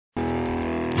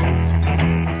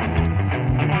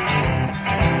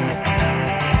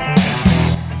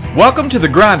Welcome to the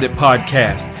Grind It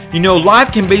Podcast. You know,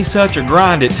 life can be such a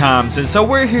grind at times, and so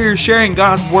we're here sharing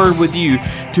God's Word with you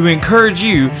to encourage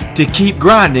you to keep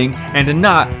grinding and to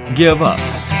not give up.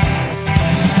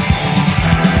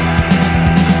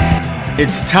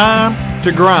 It's time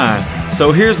to grind.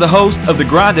 So here's the host of the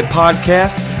Grind It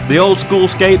Podcast, the old school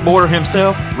skateboarder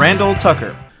himself, Randall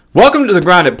Tucker. Welcome to the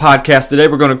Grind It Podcast. Today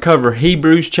we're going to cover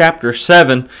Hebrews chapter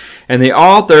 7, and the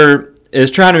author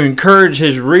is trying to encourage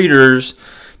his readers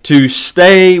to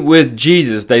stay with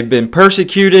Jesus. They've been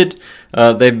persecuted,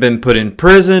 they've been put in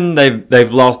prison,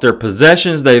 they've lost their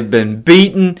possessions, they've been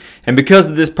beaten, and because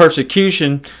of this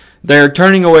persecution, they're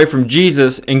turning away from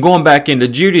Jesus and going back into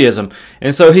Judaism.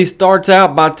 And so he starts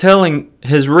out by telling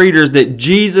his readers that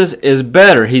Jesus is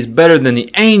better. He's better than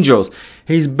the angels.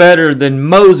 He's better than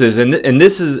Moses. And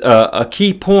this is a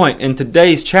key point in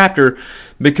today's chapter,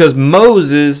 because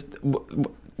Moses,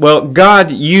 well,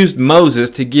 God used Moses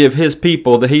to give his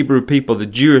people, the Hebrew people, the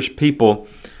Jewish people,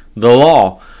 the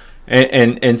law.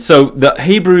 And so the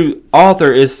Hebrew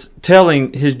author is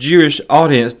telling his Jewish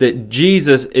audience that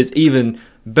Jesus is even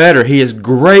better. He is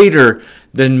greater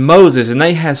than Moses. And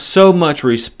they have so much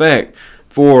respect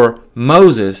for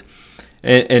Moses.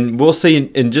 And we'll see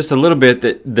in just a little bit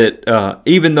that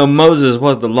even though Moses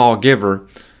was the lawgiver,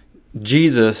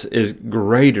 Jesus is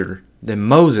greater than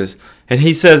Moses. And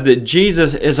he says that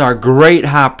Jesus is our great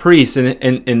high priest.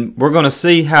 And we're going to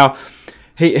see how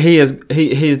he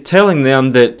is telling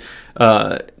them that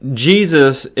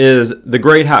Jesus is the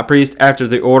great high priest after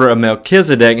the order of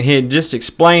Melchizedek. And he had just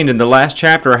explained in the last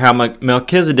chapter how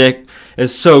Melchizedek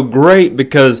is so great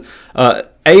because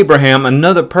Abraham,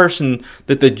 another person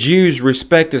that the Jews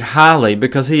respected highly,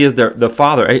 because he is the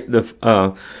father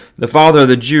of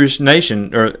the Jewish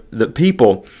nation, or the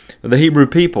people, the Hebrew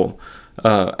people,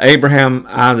 Abraham,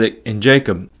 Isaac, and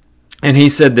Jacob. And he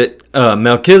said that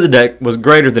Melchizedek was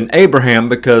greater than Abraham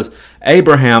because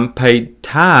Abraham paid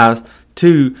tithes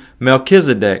to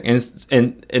Melchizedek.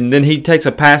 And then he takes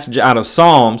a passage out of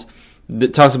Psalms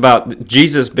that talks about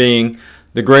Jesus being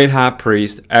the great high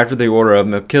priest after the order of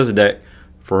Melchizedek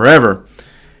forever.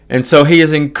 And so he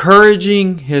is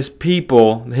encouraging his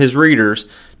people, his readers,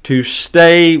 to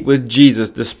stay with Jesus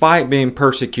despite being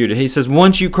persecuted. He says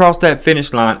once you cross that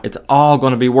finish line, it's all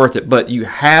going to be worth it. But you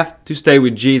have to stay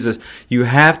with Jesus. You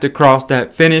have to cross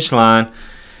that finish line.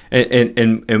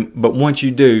 But once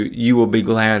you do, you will be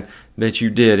glad that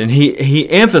you did. And he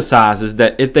emphasizes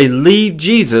that if they leave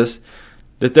Jesus,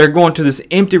 that they're going to this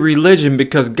empty religion,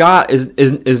 because God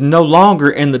is no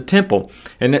longer in the temple.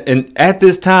 And at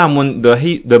this time when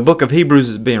the book of Hebrews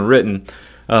is being written,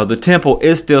 the temple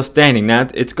is still standing. Now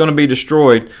it's going to be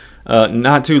destroyed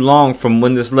not too long from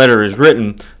when this letter is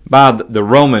written by the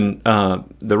Roman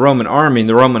army and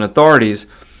the Roman authorities.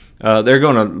 They're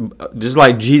going to, just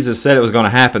like Jesus said it was going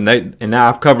to happen. And now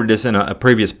I've covered this in a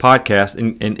previous podcast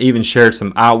and even shared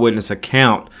some eyewitness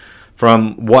account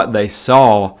from what they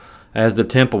saw as the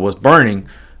temple was burning.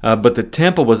 But the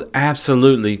temple was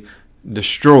absolutely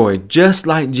destroyed, just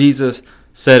like Jesus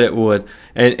said it would.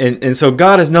 And so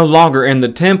God is no longer in the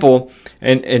temple,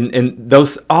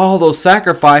 and all those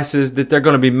sacrifices that they're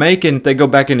going to be making, if they go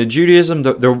back into Judaism,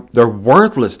 they're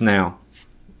worthless now.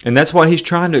 And that's why he's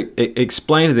trying to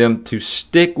explain to them to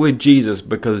stick with Jesus,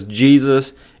 because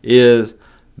Jesus is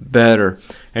better.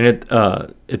 And at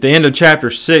the end of chapter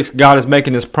 6, God is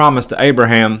making this promise to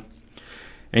Abraham,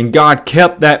 and God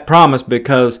kept that promise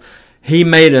because he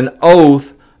made an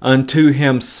oath unto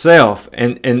himself.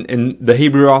 And the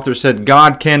Hebrew author said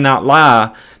God cannot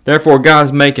lie. Therefore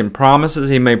God's making promises.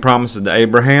 He made promises to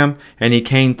Abraham, and he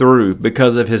came through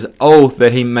because of his oath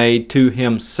that he made to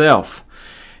himself.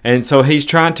 And so he's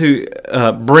trying to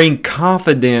bring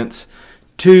confidence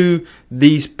to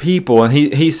these people. And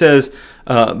he says,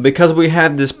 because we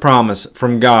have this promise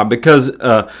from God, because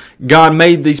God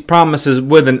made these promises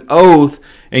with an oath,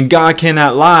 and God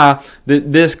cannot lie,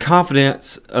 that this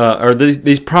confidence, or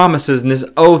these promises and this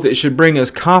oath, it should bring us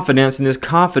confidence, and this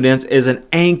confidence is an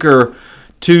anchor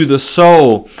to the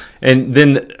soul. And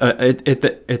then at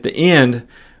the end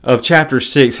of chapter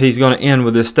 6, he's going to end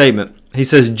with this statement. He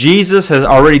says, Jesus has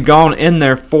already gone in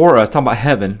there for us. Talk about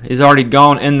heaven. He's already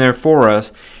gone in there for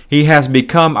us. He has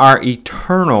become our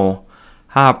eternal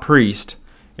high priest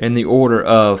in the order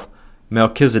of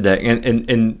Melchizedek.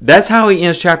 And that's how he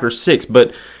ends chapter 6.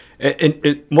 But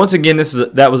once again,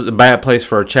 that was a bad place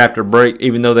for a chapter break,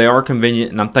 even though they are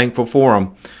convenient, and I'm thankful for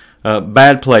them.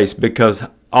 Bad place, because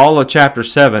all of chapter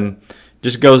 7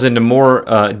 just goes into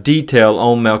more detail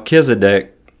on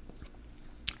Melchizedek.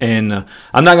 And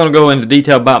I'm not going to go into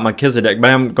detail about Melchizedek,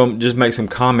 but I'm going to just make some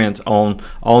comments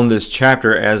on this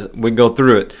chapter as we go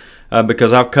through it.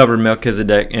 because I've covered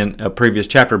Melchizedek in a previous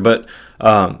chapter. But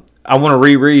I want to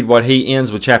reread what he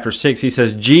ends with chapter 6. He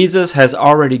says, Jesus has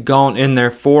already gone in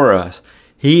there for us.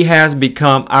 He has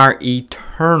become our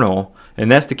eternal,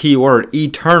 and that's the key word,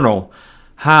 eternal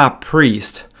high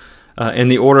priest in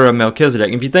the order of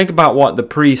Melchizedek. If you think about what the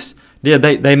priests did,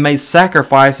 they made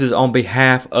sacrifices on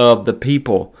behalf of the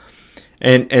people.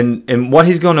 And what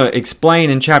he's going to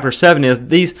explain in chapter 7 is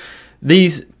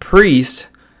these priests,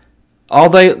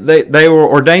 they were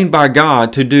ordained by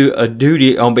God to do a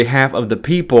duty on behalf of the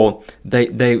people.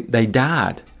 They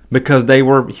died because they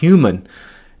were human.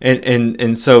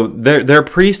 And so their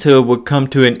priesthood would come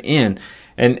to an end.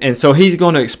 And so he's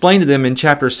going to explain to them in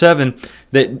chapter 7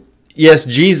 that, yes,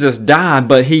 Jesus died,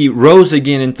 but he rose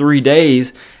again in 3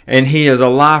 days, and he is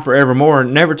alive forevermore,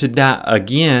 never to die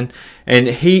again. And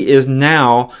he is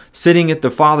now sitting at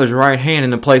the Father's right hand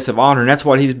in a place of honor. And that's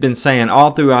what he's been saying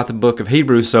all throughout the book of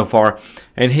Hebrews so far.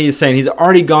 And he is saying he's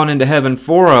already gone into heaven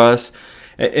for us.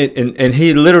 And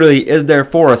he literally is there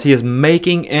for us. He is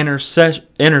making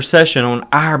intercession on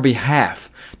our behalf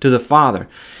to the Father.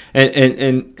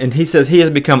 And he says he has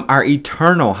become our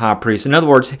eternal high priest. In other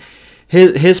words,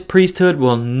 his priesthood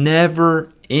will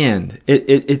never end.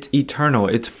 It's eternal.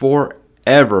 It's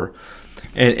forever.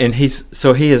 And he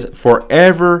is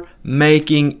forever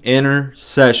making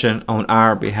intercession on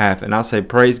our behalf. And I say,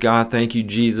 praise God, thank you,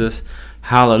 Jesus,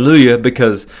 hallelujah,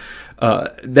 because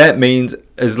that means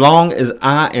as long as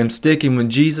I am sticking with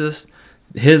Jesus,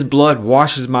 his blood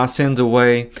washes my sins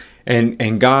away,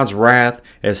 and God's wrath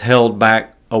is held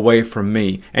back away from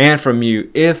me and from you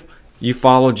if you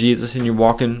follow Jesus and you're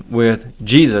walking with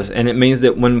Jesus. And it means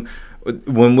that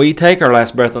when we take our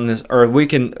last breath on this earth,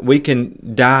 we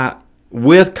can die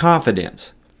with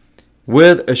confidence,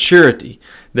 with a surety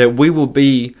that we will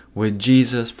be with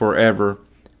Jesus forever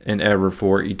and ever,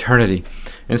 for eternity.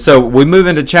 And so we move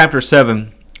into chapter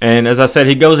 7, and as I said,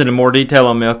 he goes into more detail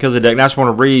on Melchizedek. And I just want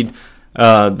to read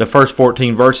the first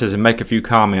 14 verses and make a few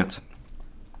comments.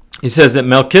 He says that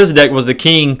Melchizedek was the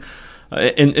king.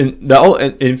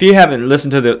 If you haven't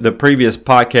listened to the previous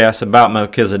podcasts about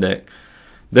Melchizedek,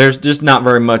 there's just not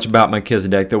very much about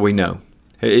Melchizedek that we know.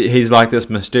 He's like this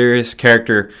mysterious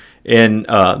character in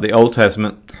the Old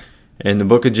Testament, in the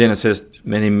book of Genesis,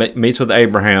 and he meets with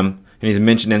Abraham, and he's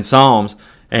mentioned in Psalms,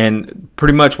 and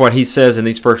pretty much what he says in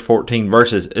these first 14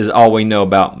 verses is all we know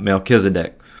about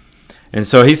Melchizedek. And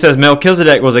so he says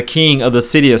Melchizedek was a king of the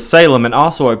city of Salem and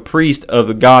also a priest of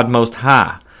the God Most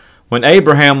High. When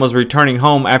Abraham was returning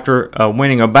home after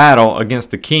winning a battle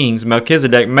against the kings,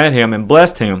 Melchizedek met him and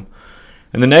blessed him.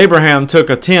 And then Abraham took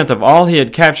a tenth of all he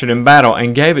had captured in battle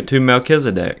and gave it to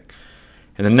Melchizedek.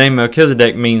 And the name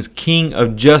Melchizedek means king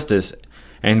of justice,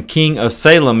 and king of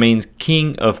Salem means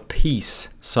king of peace,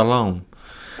 Salom.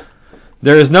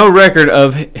 There is no record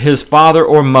of his father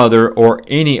or mother or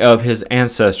any of his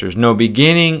ancestors, no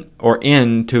beginning or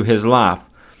end to his life.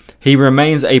 He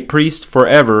remains a priest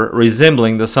forever,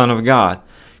 resembling the Son of God.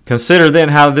 Consider then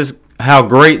how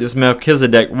great this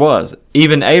Melchizedek was.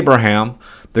 Even Abraham,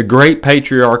 the great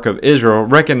patriarch of Israel,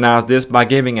 recognized this by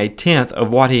giving a tenth of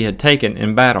what he had taken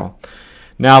in battle.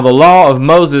 Now the law of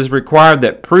Moses required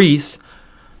that priests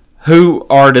who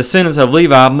are descendants of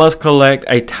Levi must collect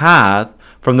a tithe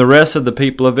from the rest of the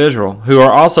people of Israel, who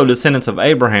are also descendants of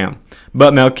Abraham.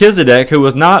 But Melchizedek, who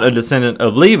was not a descendant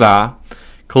of Levi,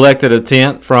 collected a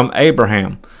tenth from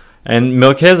Abraham. And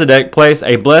Melchizedek placed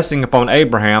a blessing upon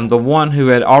Abraham, the one who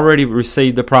had already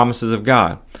received the promises of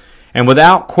God. And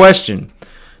without question,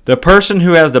 the person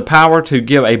who has the power to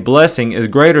give a blessing is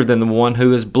greater than the one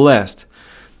who is blessed.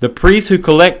 The priests who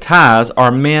collect tithes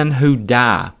are men who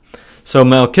die. So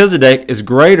Melchizedek is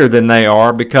greater than they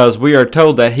are because we are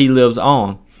told that he lives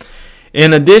on.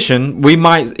 In addition, we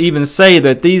might even say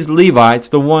that these Levites,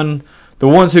 the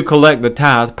ones who collect the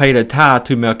tithe, paid a tithe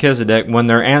to Melchizedek when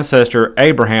their ancestor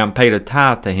Abraham paid a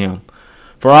tithe to him.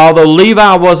 For although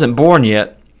Levi wasn't born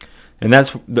yet, and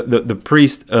that's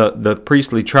the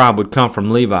priestly tribe would come from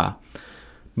Levi.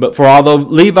 But for although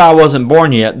Levi wasn't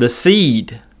born yet, the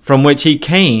seed from which he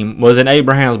came was in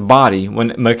Abraham's body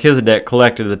when Melchizedek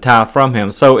collected the tithe from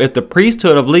him. So if the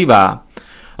priesthood of Levi,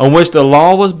 on which the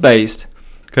law was based,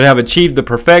 could have achieved the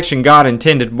perfection God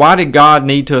intended, why did God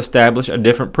need to establish a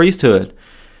different priesthood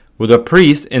with a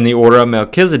priest in the order of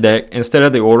Melchizedek instead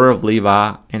of the order of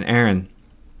Levi and Aaron?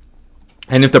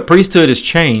 And if the priesthood is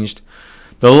changed,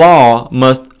 the law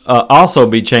must also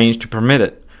be changed to permit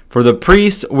it. For the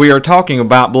priest we are talking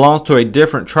about belongs to a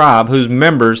different tribe whose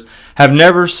members have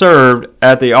never served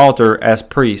at the altar as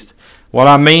priests. What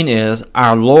I mean is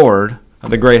our Lord,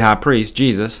 the great high priest,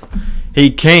 Jesus,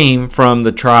 he came from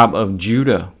the tribe of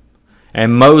Judah.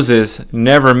 And Moses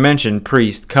never mentioned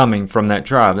priest coming from that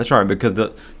tribe. That's right, because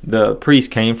the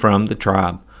priest came from the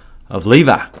tribe of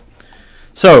Levi.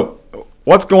 So,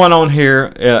 what's going on here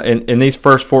in these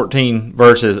first 14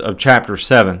 verses of chapter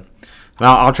 7? And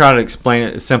I'll try to explain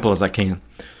it as simple as I can.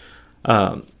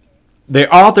 The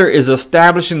author is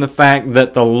establishing the fact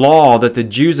that the law that the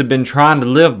Jews have been trying to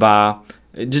live by,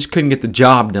 it just couldn't get the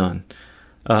job done.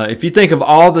 If you think of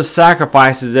all the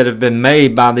sacrifices that have been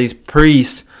made by these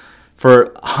priests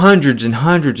for hundreds and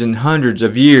hundreds and hundreds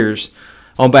of years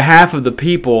on behalf of the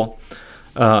people,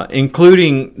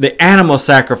 including the animal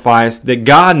sacrifice that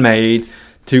God made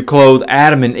to clothe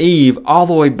Adam and Eve all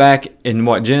the way back in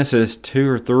Genesis 2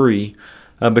 or 3,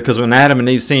 because when Adam and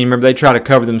Eve sinned, remember they tried to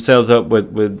cover themselves up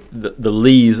with the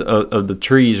leaves of the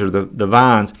trees or the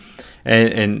vines,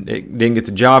 and it didn't get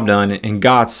the job done, and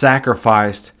God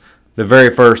sacrificed the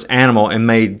very first animal and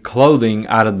made clothing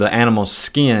out of the animal's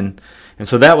skin. And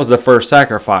so that was the first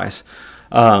sacrifice.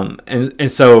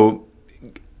 And so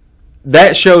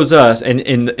that shows us,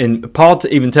 and Paul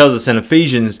even tells us in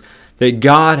Ephesians, that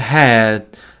God had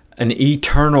an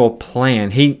eternal plan.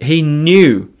 He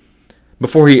knew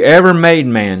before he ever made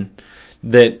man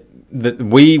that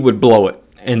we would blow it,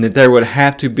 and that there would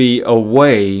have to be a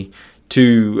way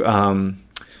to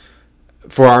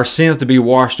for our sins to be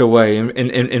washed away,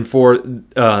 and for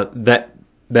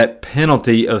that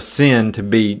penalty of sin to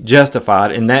be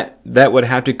justified, and that would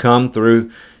have to come through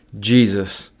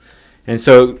Jesus. And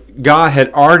so God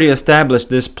had already established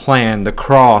this plan, the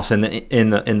cross and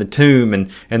the tomb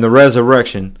and the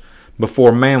resurrection,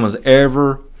 before man was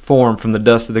ever formed from the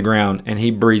dust of the ground, and he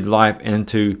breathed life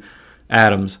into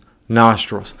Adam's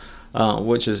nostrils,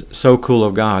 which is so cool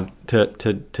of God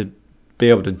to be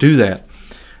able to do that.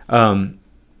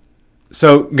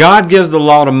 So God gives the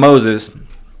law to Moses,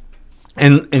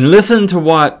 and listen to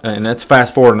what, and that's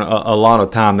fast forwarding a lot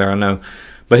of time there, I know,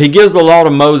 but he gives the law to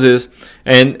Moses,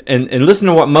 and listen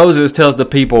to what Moses tells the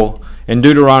people in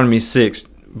Deuteronomy 6,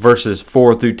 verses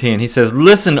 4 through 10. He says,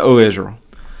 "Listen, O Israel,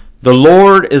 the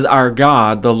Lord is our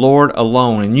God, the Lord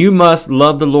alone, and you must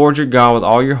love the Lord your God with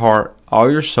all your heart,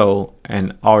 all your soul,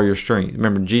 and all your strength."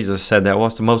 Remember, Jesus said that.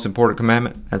 What's the most important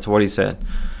commandment? That's what he said.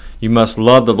 You must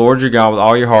love the Lord your God with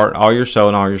all your heart, all your soul,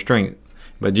 and all your strength.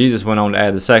 But Jesus went on to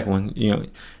add the second one, and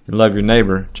love your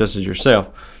neighbor just as yourself.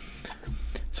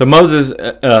 So Moses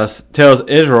tells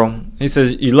Israel, he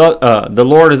says, "You love the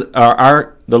Lord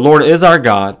is our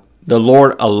God, the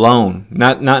Lord alone,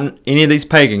 not any of these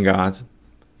pagan gods,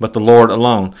 but the Lord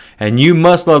alone. And you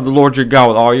must love the Lord your God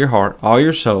with all your heart, all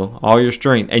your soul, all your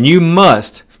strength, and you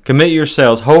must commit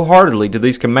yourselves wholeheartedly to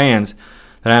these commands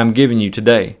that I am giving you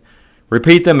today.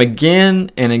 Repeat them again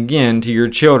and again to your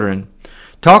children.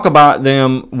 Talk about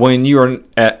them when you are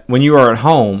at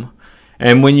home,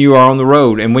 and when you are on the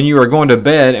road, and when you are going to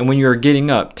bed, and when you are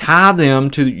getting up. Tie them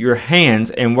to your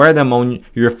hands and wear them on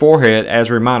your forehead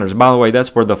as reminders." By the way,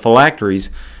 that's where the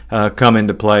phylacteries come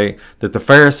into play that the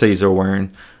Pharisees are wearing.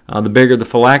 The bigger the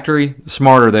phylactery, the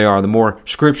smarter they are, the more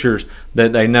scriptures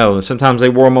that they know. Sometimes they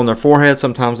wore them on their forehead,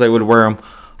 sometimes they would wear them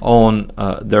on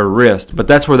their wrist. But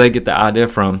that's where they get the idea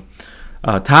from.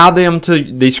 Tie them to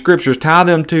these scriptures, tie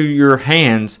them to your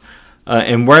hands,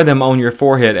 and wear them on your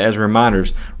forehead as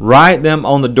reminders. Write them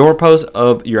on the doorposts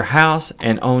of your house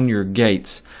and on your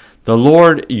gates. The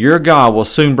Lord your God will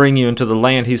soon bring you into the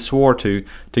land he swore to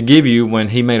give you when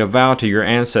he made a vow to your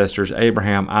ancestors,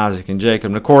 Abraham, Isaac, and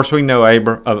Jacob. And of course, we know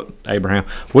Abraham.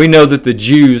 We know that the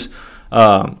Jews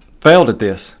failed at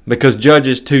this, because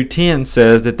Judges 2:10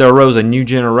 says that there arose a new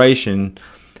generation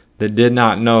that did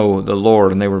not know the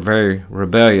Lord, and they were very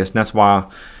rebellious. And that's why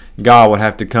God would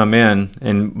have to come in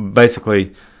and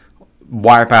basically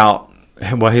wipe out,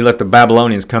 well, he let the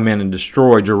Babylonians come in and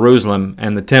destroy Jerusalem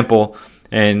and the temple,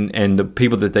 and the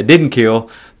people that they didn't kill,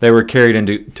 they were carried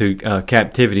into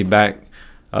captivity back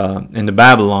into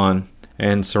Babylon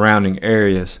and surrounding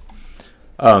areas.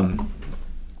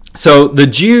 So the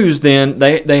Jews then,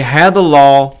 they had the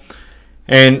law,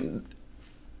 and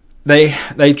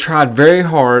they tried very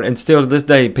hard, and still to this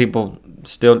day people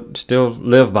still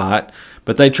live by it,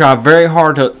 but they try very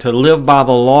hard to live by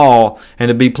the law and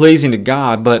to be pleasing to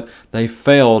God, but they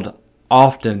failed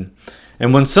often.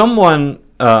 And when someone,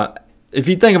 if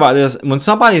you think about this, when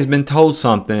somebody has been told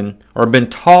something or been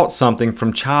taught something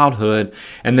from childhood,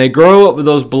 and they grow up with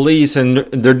those beliefs and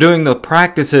they're doing the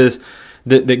practices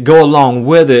that go along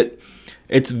with it,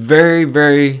 it's very,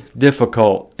 very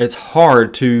difficult. It's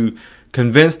hard to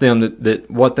convince them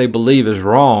that what they believe is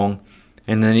wrong,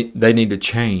 and then they need to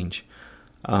change.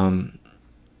 I'll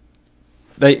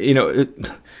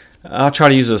try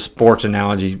to use a sports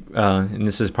analogy, and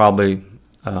this is probably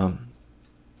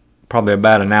probably a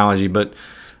bad analogy, but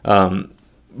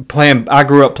I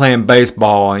grew up playing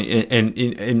baseball, and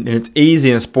it's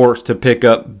easy in sports to pick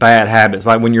up bad habits,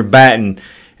 like when you're batting,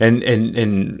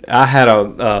 and I had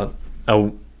it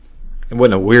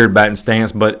wasn't a weird batting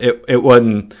stance, but it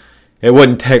wasn't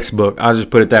textbook. I'll just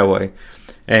put it that way.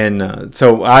 And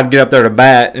so I'd get up there to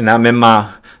bat, and I'm in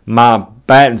my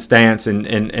batting stance,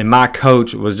 and my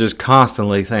coach was just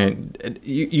constantly saying,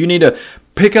 you need to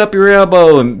pick up your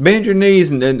elbow and bend your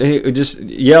knees, and he would just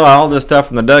yell all this stuff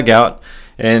from the dugout.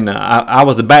 And I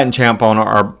was the batting champ on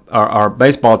our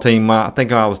baseball team. I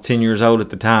think I was 10 years old at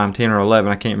the time, 10 or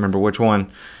 11. I can't remember which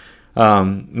one.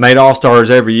 Made All-Stars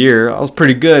every year. I was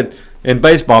pretty good in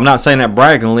baseball. I'm not saying that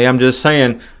braggingly. I'm just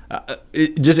saying,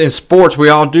 just in sports, we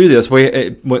all do this.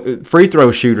 Free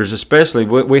throw shooters, especially,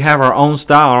 we have our own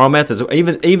style, our own methods.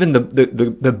 Even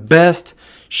the best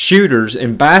shooters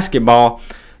in basketball,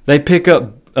 they pick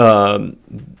up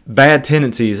bad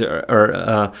tendencies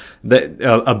or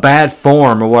a bad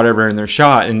form or whatever in their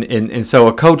shot, and so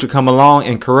a coach will come along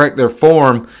and correct their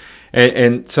form,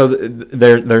 and so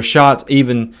their shots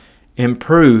even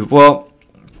improve. Well,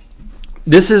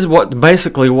 this is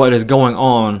basically what is going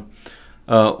on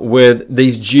with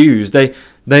these Jews. They've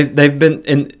been,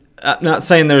 and I'm not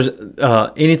saying there's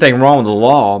anything wrong with the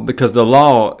law, because the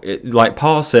law, like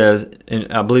Paul says,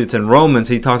 and I believe it's in Romans,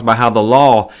 he talks about how the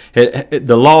law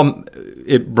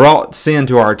brought sin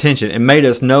to our attention. It made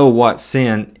us know what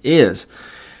sin is.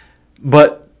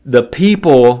 But the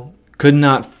people could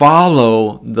not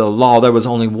follow the law. There was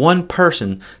only one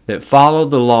person that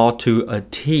followed the law to a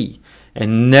T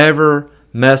and never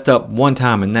messed up one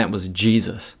time, and that was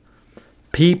Jesus.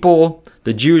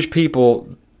 The Jewish people,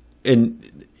 and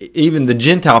even the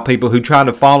Gentile people who try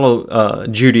to follow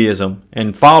Judaism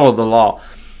and follow the law,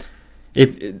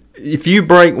 if you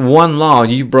break one law,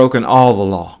 you've broken all the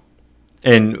law.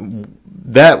 And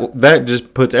that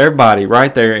just puts everybody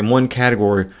right there in one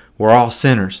category. We're all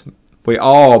sinners. We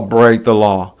all break the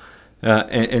law,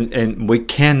 and we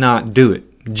cannot do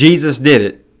it. Jesus did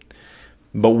it,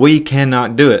 but we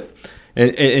cannot do it.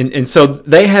 And so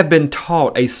they have been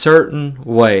taught a certain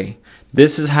way.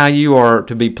 This is how you are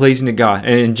to be pleasing to God.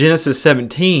 And in Genesis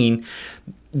 17,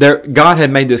 God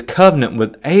had made this covenant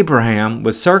with Abraham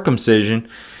with circumcision,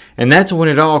 and that's when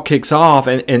it all kicks off.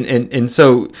 And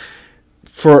so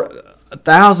for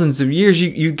thousands of years,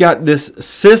 you got this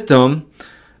system,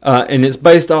 and it's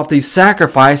based off these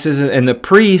sacrifices, and the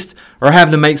priests are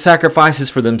having to make sacrifices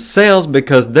for themselves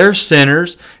because they're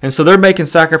sinners, and so they're making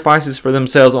sacrifices for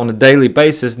themselves on a daily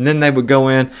basis, and then they would go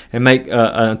in and make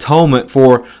an atonement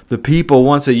for the people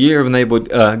once a year, and they would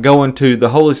go into the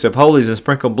holiest of holies and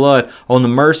sprinkle blood on the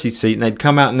mercy seat, and they'd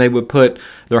come out and they would put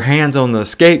their hands on the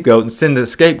scapegoat and send the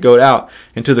scapegoat out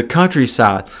into the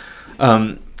countryside.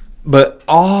 But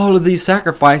all of these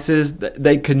sacrifices,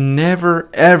 they could never,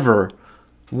 ever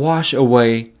wash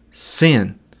away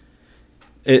sin.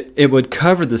 It would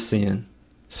cover the sin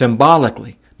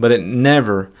symbolically, but it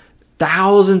never.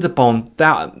 Thousands upon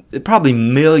probably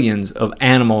millions of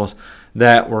animals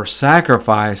that were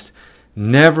sacrificed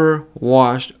never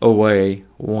washed away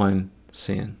one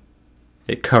sin.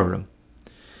 It covered them.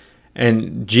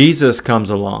 And Jesus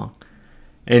comes along.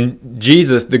 And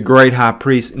Jesus, the great high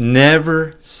priest,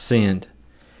 never sinned.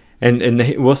 And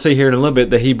we'll see here in a little bit,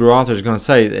 the Hebrew author is going to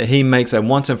say that he makes a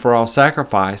once and for all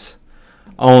sacrifice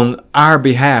on our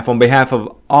behalf, on behalf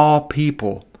of all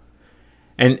people.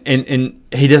 And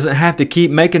he doesn't have to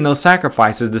keep making those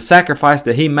sacrifices. The sacrifice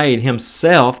that he made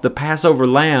himself, the Passover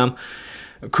lamb,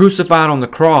 crucified on the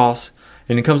cross,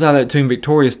 and he comes out of that tomb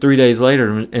victorious 3 days later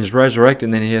and is resurrected,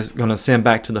 and then he is going to ascend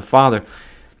back to the Father.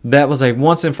 That was a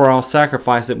once and for all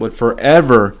sacrifice that would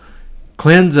forever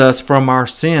cleanse us from our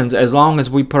sins as long as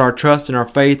we put our trust and our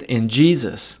faith in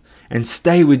Jesus and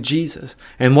stay with Jesus.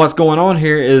 And what's going on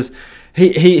here is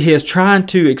he is trying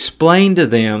to explain to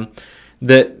them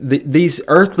that these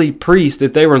earthly priests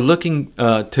that they were looking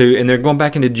to, and they're going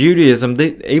back into Judaism,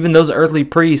 even those earthly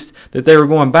priests that they were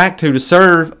going back to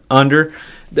serve under,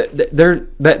 they're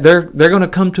going to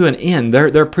come to an end.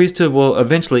 Their priesthood will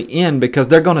eventually end because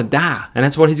they're going to die. And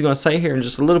that's what he's going to say here in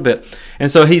just a little bit. And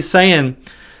so he's saying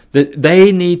that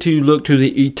they need to look to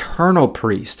the eternal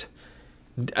priest.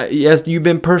 Yes, you've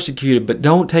been persecuted, but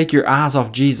don't take your eyes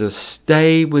off Jesus.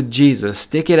 Stay with Jesus.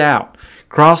 Stick it out.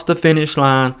 Cross the finish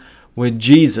line with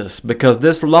Jesus, because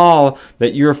this law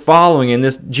that you're following in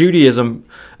this Judaism,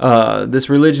 this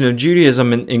religion of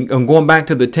Judaism, and going back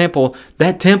to the temple,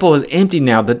 that temple is empty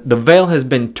now. The veil has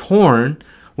been torn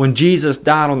when Jesus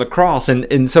died on the cross,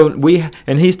 and so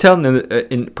he's telling them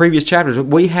in previous chapters,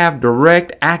 we have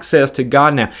direct access to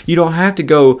God now. You don't have to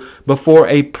go before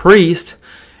a priest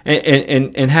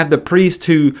and have the priest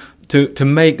to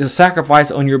make the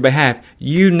sacrifice on your behalf.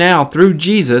 You now, through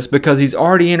Jesus, because he's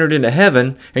already entered into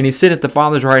heaven and he's sitting at the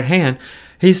Father's right hand,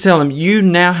 he's telling them, you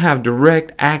now have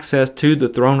direct access to the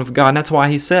throne of God. And that's why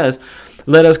he says,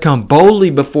 let us come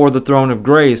boldly before the throne of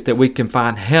grace that we can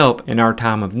find help in our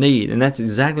time of need. And that's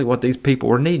exactly what these people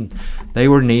were needing. They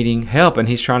were needing help. And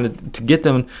he's trying to get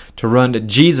them to run to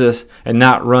Jesus and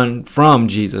not run from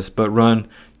Jesus, but run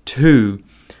to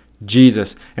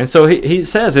Jesus. And so he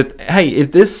says,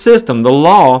 if this system, the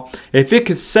law, if it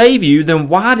could save you, then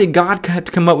why did God have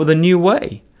to come up with a new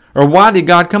way? Or why did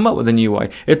God come up with a new way?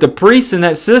 If the priests in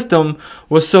that system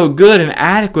was so good and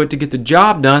adequate to get the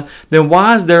job done, then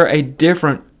why is there a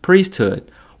different priesthood?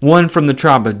 One from the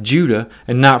tribe of Judah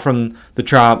and not from the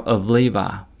tribe of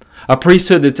Levi. A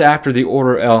priesthood that's after the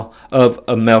order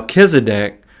of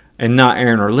Melchizedek and not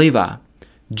Aaron or Levi.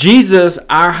 Jesus,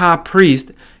 our high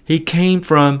priest, he came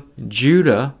from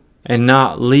Judah and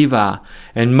not Levi.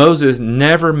 And Moses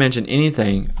never mentioned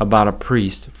anything about a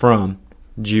priest from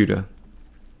Judah.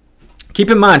 Keep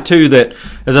in mind, too, that,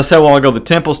 as I said a while ago, the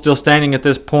temple's still standing at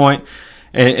this point.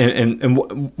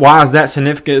 And why is that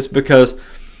significant? It's because,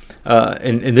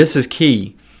 and this is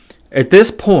key, at this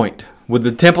point, with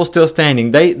the temple still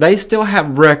standing, they still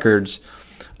have records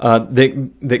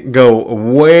that go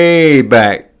way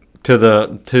back to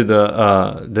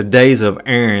the days of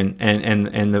Aaron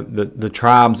and the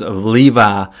tribes of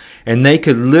Levi. And they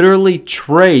could literally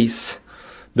trace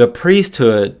the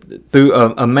priesthood through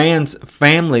a man's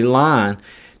family line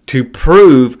to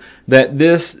prove that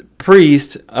this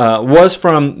priest was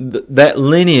from that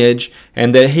lineage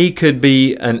and that he could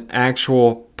be an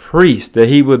actual priest, that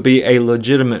he would be a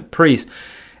legitimate priest.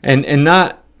 And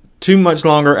not too much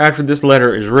longer after this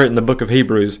letter is written, the book of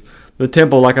Hebrews, the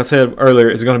temple, like I said earlier,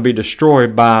 is going to be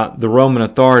destroyed by the Roman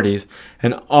authorities.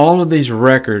 And all of these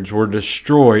records were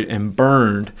destroyed and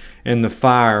burned in the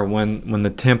fire when the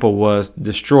temple was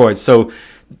destroyed. So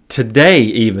today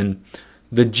even,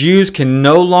 the Jews can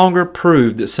no longer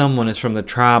prove that someone is from the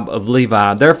tribe of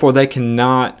Levi. Therefore, they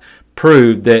cannot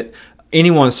prove that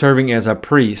anyone serving as a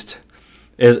priest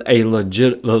is a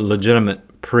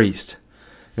legitimate priest.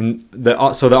 And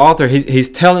so the author, he's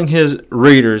telling his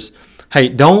readers, hey,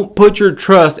 don't put your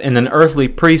trust in an earthly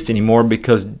priest anymore,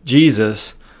 because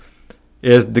Jesus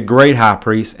is the great high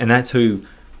priest, and that's who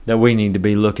that we need to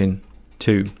be looking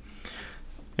to.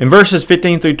 In verses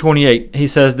 15 through 28, he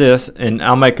says this, and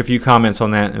I'll make a few comments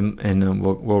on that, and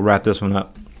we'll wrap this one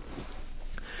up.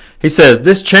 He says,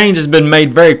 this change has been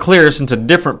made very clear since a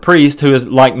different priest who is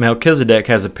like Melchizedek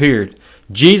has appeared.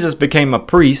 Jesus became a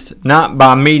priest not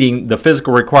by meeting the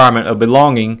physical requirement of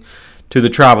belonging to the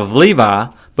tribe of Levi,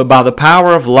 but by the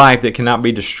power of life that cannot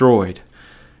be destroyed.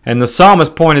 And the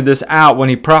psalmist pointed this out when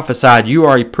he prophesied, you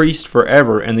are a priest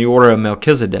forever in the order of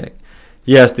Melchizedek.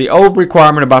 Yes, the old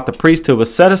requirement about the priesthood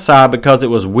was set aside because it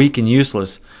was weak and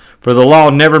useless, for the law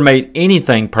never made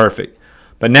anything perfect.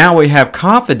 But now we have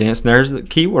confidence, and there's the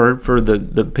key word for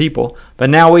the people, but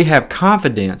now we have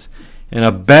confidence in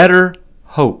a better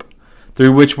hope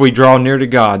through which we draw near to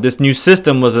God. This new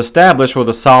system was established with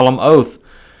a solemn oath.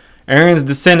 Aaron's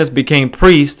descendants became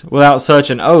priests without such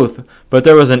an oath, but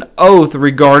there was an oath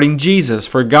regarding Jesus.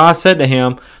 For God said to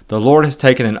him, the Lord has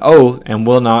taken an oath and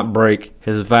will not break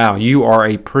his vow. You are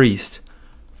a priest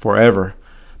forever.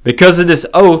 Because of this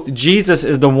oath, Jesus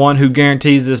is the one who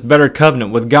guarantees this better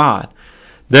covenant with God.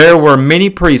 There were many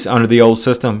priests under the old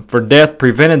system, for death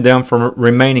prevented them from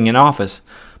remaining in office.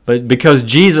 But because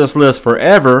Jesus lives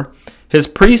forever, his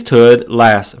priesthood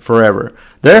lasts forever.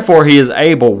 Therefore, he is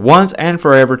able once and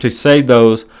forever to save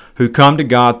those who come to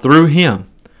God through him.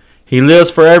 He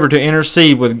lives forever to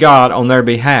intercede with God on their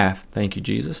behalf. Thank you,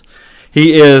 Jesus.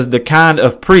 He is the kind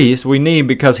of priest we need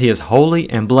because he is holy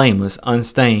and blameless,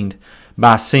 unstained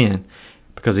by sin,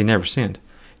 because he never sinned.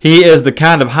 He is the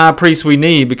kind of high priest we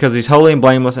need because he's holy and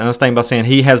blameless and unstained by sin.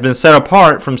 He has been set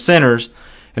apart from sinners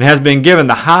and has been given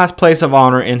the highest place of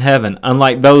honor in heaven,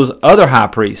 unlike those other high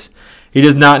priests. He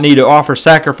does not need to offer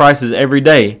sacrifices every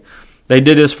day. They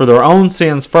did this for their own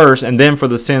sins first and then for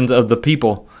the sins of the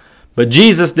people. But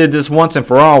Jesus did this once and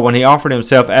for all when he offered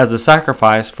himself as the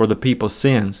sacrifice for the people's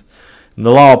sins. And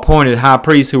the law appointed high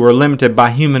priests who were limited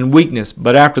by human weakness,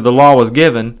 but after the law was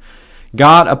given,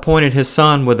 God appointed his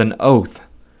Son with an oath.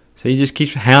 So he just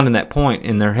keeps hounding that point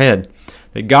in their head,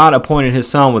 that God appointed his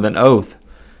Son with an oath,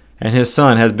 and his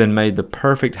Son has been made the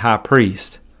perfect high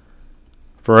priest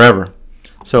forever.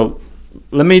 So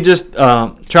let me just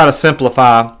try to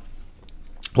simplify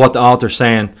what the author's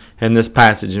saying in this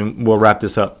passage, and we'll wrap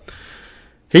this up.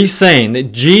 He's saying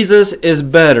that Jesus is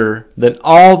better than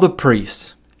all the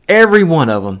priests, every one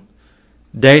of them,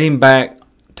 dating back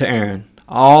to Aaron,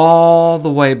 all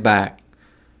the way back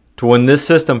to when this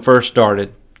system first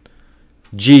started,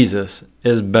 Jesus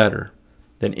is better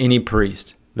than any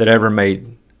priest that ever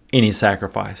made any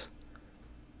sacrifice.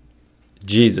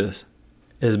 Jesus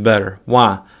is better.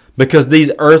 Why? Because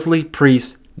these earthly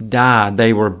priests died.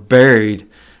 They were buried.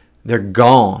 They're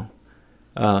gone.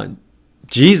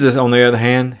 Jesus, on the other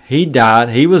hand, he died.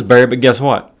 He was buried, but guess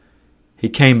what? He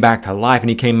came back to life, and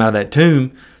he came out of that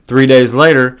tomb 3 days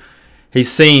later.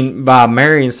 He's seen by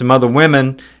Mary and some other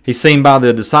women. He's seen by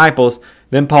the disciples.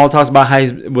 Then Paul talks about how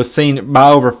he was seen by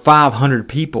over 500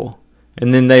 people.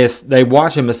 And then they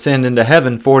watch him ascend into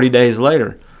heaven 40 days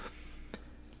later.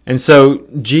 And so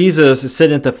Jesus is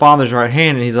sitting at the Father's right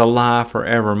hand, and he's alive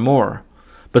forevermore.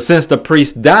 But since the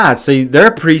priest died, see,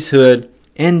 their priesthood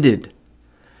ended.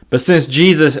 But since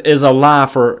Jesus is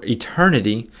alive for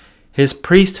eternity, his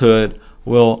priesthood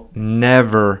will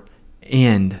never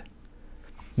end.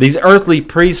 These earthly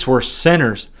priests were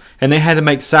sinners, and they had to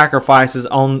make sacrifices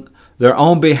on their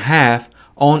own behalf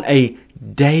on a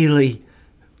daily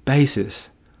basis.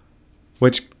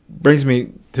 Which brings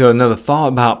me to another thought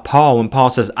about Paul when Paul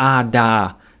says, I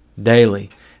die daily.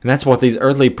 And that's what these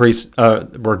earthly priests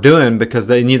were doing, because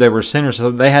they knew they were sinners, so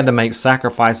they had to make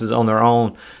sacrifices on their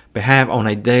own behalf on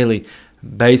a daily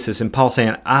basis. And Paul's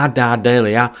saying, I die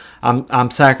daily.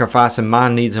 I'm sacrificing my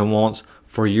needs and wants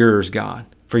for yours, God,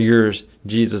 for yours,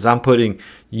 Jesus. I'm putting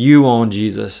you on,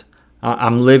 Jesus.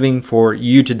 I'm living for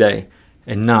you today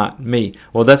and not me.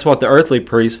 Well, that's what the earthly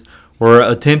priests were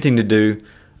attempting to do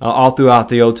all throughout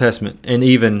the Old Testament and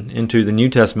even into the New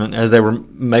Testament, as they were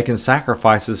making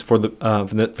sacrifices for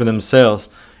themselves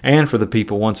and for the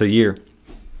people once a year.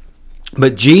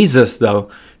 But Jesus,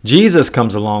 though, Jesus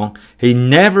comes along. He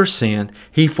never sinned.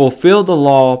 He fulfilled the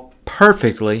law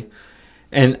perfectly.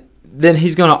 And then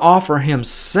he's going to offer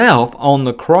himself on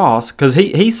the cross, because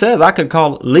he says, I could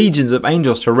call legions of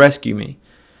angels to rescue me.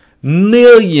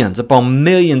 Millions upon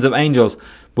millions of angels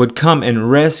would come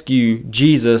and rescue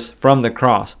Jesus from the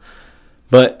cross.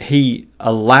 But he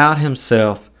allowed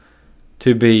himself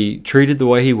to be treated the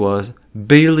way he was,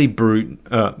 brutally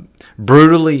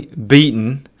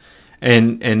beaten,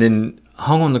 and then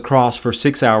hung on the cross for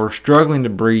 6 hours, struggling to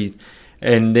breathe,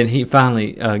 and then he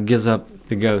finally gives up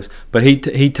the ghost. But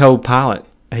he told Pilate,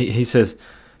 he says,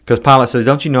 because Pilate says,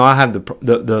 don't you know I have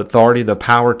the authority, the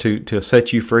power to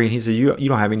set you free? And he says, you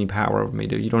don't have any power over me,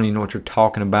 dude. You don't even know what you're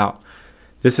talking about.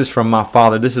 This is from my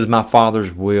Father. This is my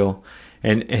Father's will.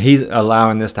 And he's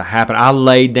allowing this to happen. I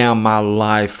laid down my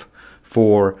life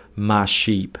for my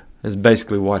sheep, is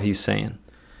basically what he's saying.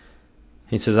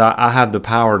 He says, I have the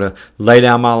power to lay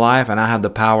down my life, and I have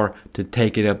the power to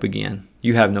take it up again.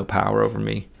 You have no power over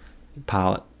me,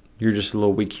 Pilate. You're just a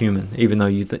little weak human, even though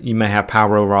you may have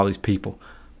power over all these people,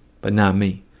 but not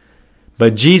me.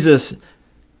 But Jesus,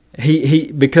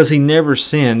 he because he never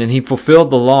sinned, and he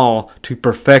fulfilled the law to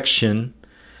perfection,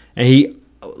 and he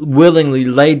willingly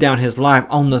laid down his life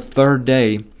on the third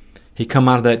day, he come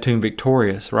out of that tomb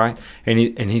victorious, right? And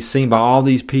he's seen by all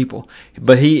these people.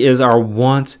 But he is our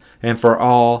once and for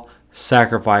all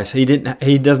sacrifice. He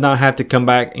does not have to come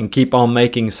back and keep on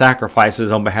making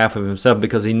sacrifices on behalf of himself,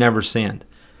 because he never sinned.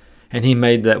 And he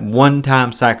made that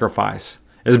one-time sacrifice,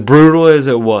 as brutal as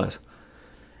it was.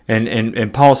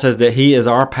 And Paul says that he is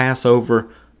our Passover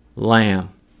lamb.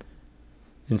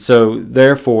 And so,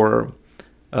 therefore,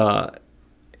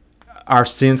 our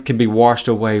sins can be washed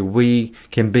away. We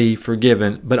can be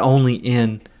forgiven, but only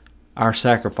in our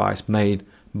sacrifice made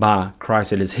by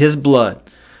Christ. It is his blood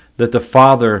that the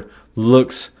Father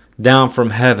looks down from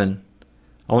heaven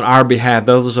on our behalf,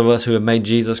 those of us who have made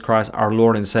Jesus Christ our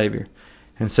Lord and Savior,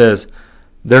 and says,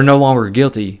 they're no longer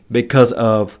guilty because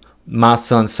of my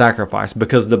Son's sacrifice,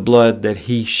 because of the blood that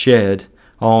he shed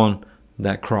on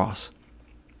that cross.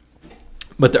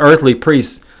 But the earthly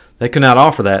priests, they could not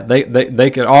offer that. They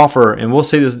could offer, and we'll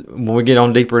see this when we get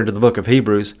on deeper into the book of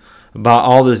Hebrews, about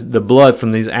all the blood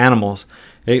from these animals.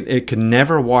 It could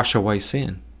never wash away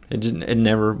sin. It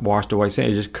never washed away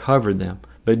sin. It just covered them.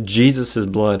 But Jesus'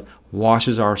 blood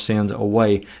washes our sins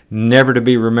away, never to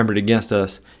be remembered against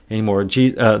us anymore.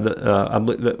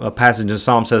 A passage in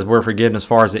Psalm says, we're forgiven as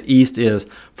far as the east is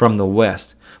from the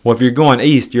west. Well, if you're going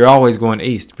east, you're always going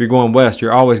east. If you're going west,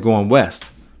 you're always going west,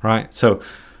 right? So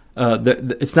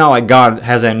it's not like God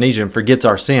has amnesia and forgets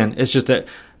our sin. It's just that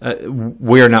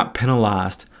we are not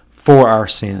penalized for our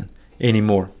sin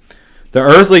anymore. The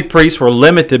earthly priests were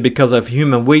limited because of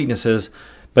human weaknesses,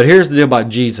 but here's the deal about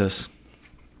Jesus.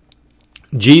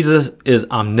 Jesus is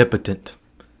omnipotent,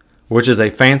 which is a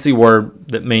fancy word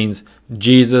that means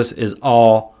Jesus is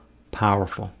all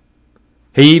powerful.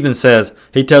 He even says,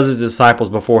 he tells his disciples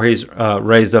before he's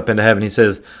raised up into heaven, he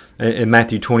says in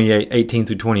Matthew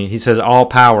 28:18-20, he says, all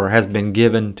power has been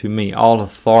given to me. All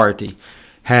authority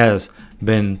has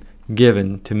been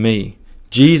given to me.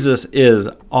 Jesus is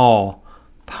all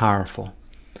powerful.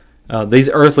 These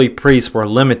earthly priests were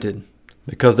limited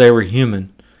because they were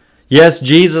human. Yes,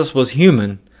 Jesus was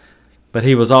human, but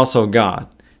he was also God,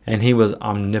 and he was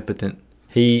omnipotent.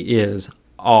 He is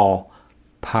all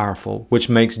powerful, which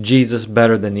makes Jesus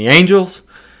better than the angels,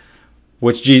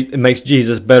 it makes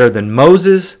Jesus better than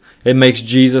Moses. It makes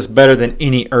Jesus better than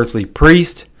any earthly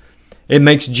priest. It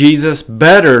makes Jesus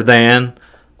better than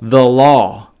the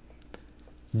law.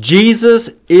 Jesus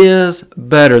is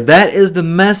better. That is the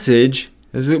message.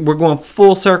 We're going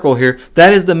full circle here.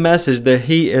 That is the message that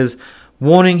he is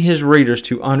wanting his readers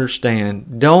to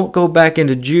understand. Don't go back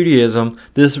into Judaism,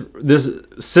 this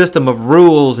system of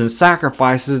rules and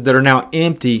sacrifices that are now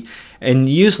empty and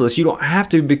useless. You don't have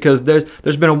to, because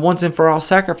there's been a once and for all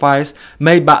sacrifice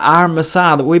made by our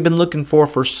Messiah that we've been looking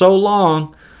for so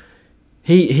long.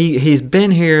 He's been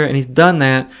here and he's done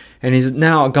that, and he's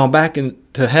now gone back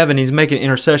into heaven. He's making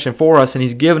intercession for us, and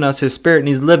he's given us his Spirit, and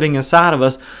he's living inside of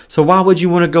us. So why would you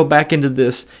want to go back into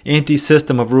this empty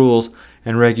system of rules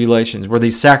and regulations where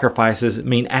these sacrifices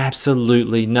mean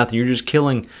absolutely nothing? You're just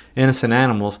killing innocent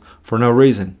animals for no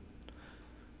reason.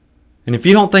 And if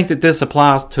you don't think that this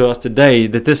applies to us today,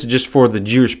 that this is just for the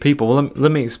Jewish people, well,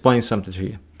 let me explain something to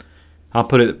you. I'll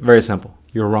put it very simple.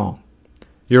 You're wrong.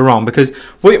 You're wrong, because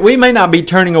we may not be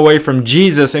turning away from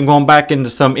Jesus and going back into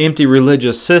some empty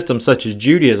religious system such as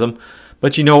Judaism,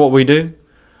 but you know what we do?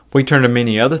 We turn to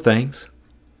many other things.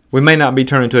 We may not be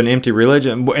turning to an empty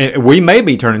religion. We may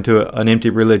be turning to an empty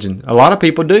religion. A lot of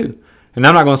people do. And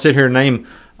I'm not going to sit here and name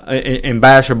and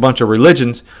bash a bunch of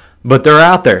religions, but they're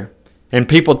out there, and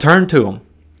people turn to them.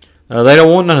 They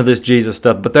don't want none of this Jesus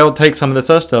stuff, but they'll take some of this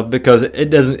other stuff because it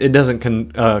doesn't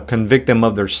convict them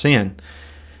of their sin.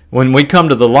 When we come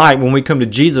to the light, when we come to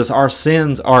Jesus, our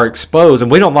sins are exposed,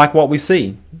 and we don't like what we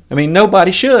see. I mean,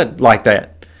 nobody should like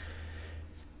that.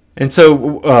 And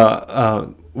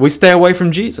so we stay away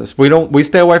from Jesus. We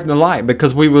stay away from the light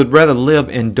because we would rather live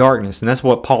in darkness, and that's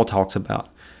what Paul talks about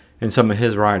in some of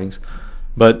his writings.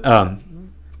 But so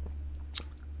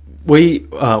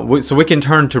we can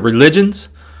turn to religions.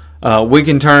 We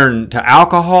can turn to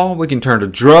alcohol. We can turn to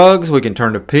drugs. We can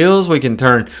turn to pills. We can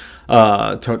turn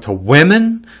to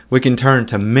women. We can turn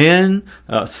to men,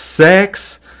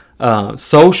 sex,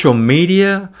 social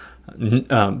media,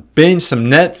 binge some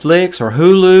Netflix or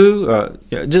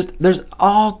Hulu. Just there's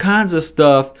all kinds of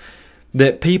stuff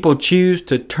that people choose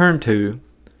to turn to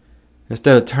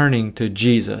instead of turning to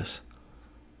Jesus.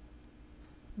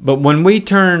 But when we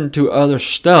turn to other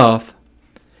stuff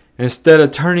instead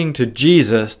of turning to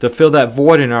Jesus to fill that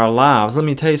void in our lives, let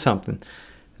me tell you something.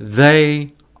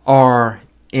 They are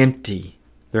empty.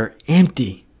 They're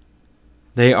empty.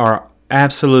 They are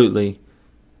absolutely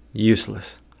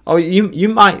useless. Oh, you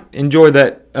might enjoy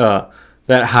that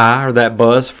high or that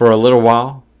buzz for a little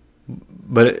while,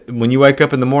 but when you wake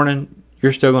up in the morning,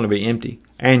 you're still going to be empty,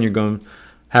 and you're going to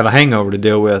have a hangover to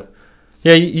deal with.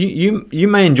 Yeah, you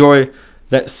may enjoy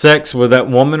that sex with that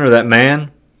woman or that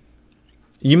man.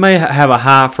 You may have a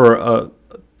high for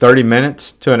 30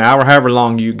 minutes to an hour, however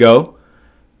long you go,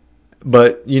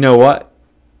 but you know what?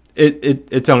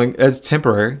 It's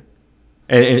temporary,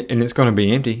 and it's going to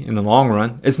be empty in the long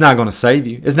run. It's not going to save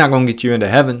you. It's not going to get you into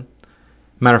heaven.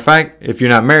 Matter of fact, if you're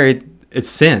not married, it's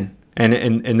sin,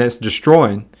 and that's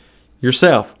destroying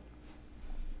yourself.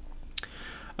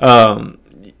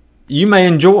 You may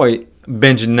enjoy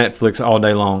binging Netflix all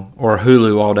day long, or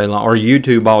Hulu all day long, or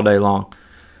YouTube all day long,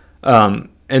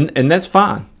 and that's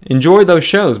fine. Enjoy those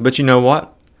shows, but you know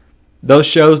what? Those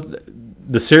shows,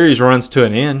 the series runs to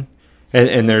an end.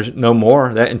 And there's no more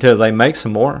until they make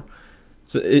some more.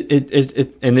 So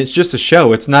and it's just a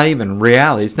show. It's not even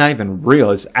reality. It's not even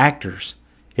real. It's actors.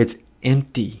 It's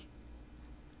empty.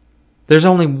 There's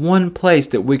only one place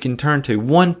that we can turn to,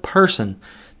 one person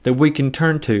that we can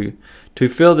turn to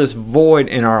fill this void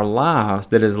in our lives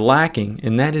that is lacking,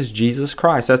 and that is Jesus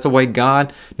Christ. That's the way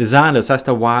God designed us. That's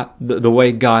the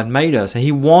way God made us. And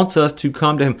He wants us to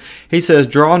come to Him. He says,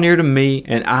 "Draw near to me,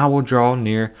 and I will draw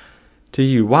near to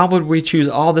you." Why would we choose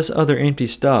all this other empty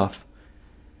stuff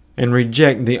and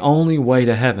reject the only way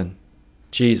to heaven,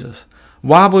 Jesus?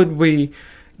 Why would we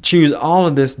choose all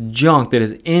of this junk that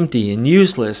is empty and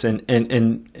useless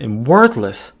and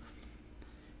worthless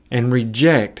and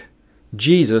reject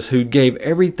Jesus, who gave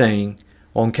everything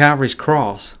on Calvary's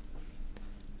cross,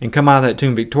 and come out of that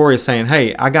tomb victorious, saying,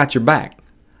 "Hey, I got your back.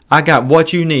 I got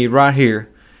what you need right here.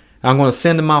 I'm going to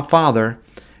send to my Father,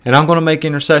 And I'm going to make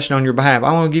intercession on your behalf.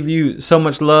 I'm going to give you so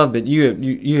much love that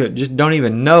you just don't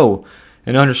even know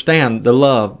and understand the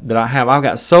love that I have. I've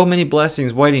got so many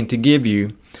blessings waiting to give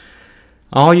you.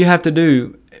 All you have to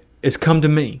do is come to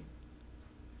me.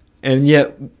 And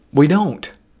yet we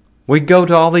don't. We go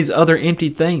to all these other empty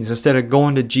things instead of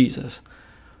going to Jesus.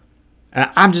 And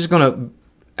I'm just going to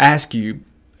ask you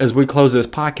as we close this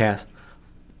podcast,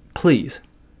 please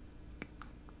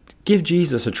give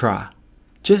Jesus a try.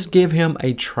 Just give him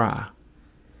a try.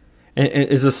 And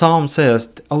as the psalm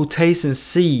says, "Oh, taste and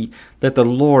see that the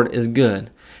Lord is good."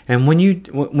 And when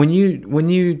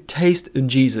you taste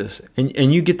Jesus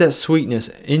and you get that sweetness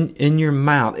in your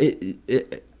mouth,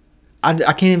 I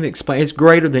can't even explain. It's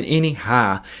greater than any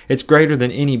high. It's greater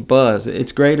than any buzz.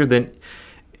 It's greater than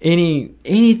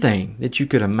anything that you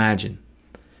could imagine.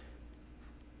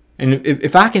 And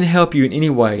if I can help you in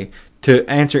any way to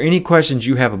answer any questions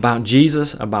you have about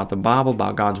Jesus, about the Bible,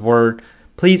 about God's Word,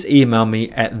 please email me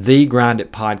at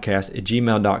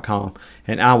thegrinditpodcast@gmail.com,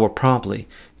 and I will promptly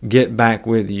get back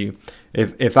with you.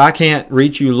 If I can't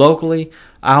reach you locally,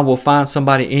 I will find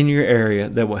somebody in your area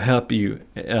that will help you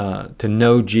to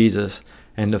know Jesus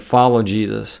and to follow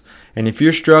Jesus. And if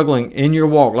you're struggling in your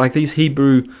walk, like these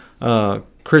Hebrew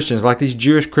Christians, like these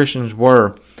Jewish Christians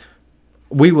were,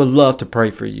 we would love to pray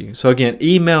for you. So again,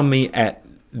 email me at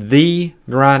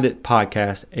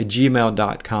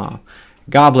thegrinditpodcast@gmail.com.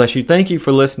 God bless you. Thank you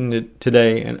for listening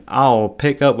today, and I'll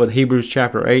pick up with Hebrews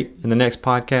chapter 8 in the next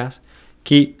podcast.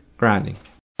 Keep grinding.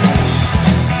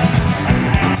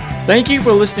 Thank you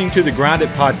for listening to the Grind It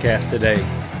Podcast today.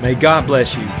 May God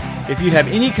bless you. If you have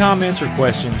any comments or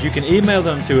questions, you can email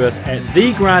them to us at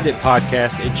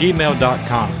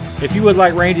thegrinditpodcast@gmail.com. If you would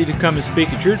like Randy to come and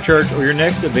speak at your church or your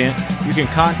next event, you can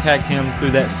contact him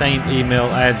through that same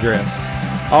email address.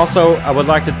 Also, I would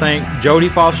like to thank Jody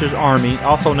Foster's Army,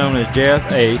 also known as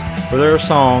JFA, for their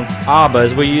song Abba,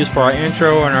 as we use for our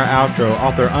intro and our outro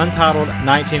off their untitled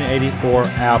 1984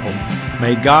 album.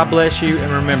 May God bless you,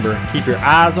 and remember, keep your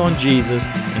eyes on Jesus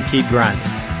and keep grinding.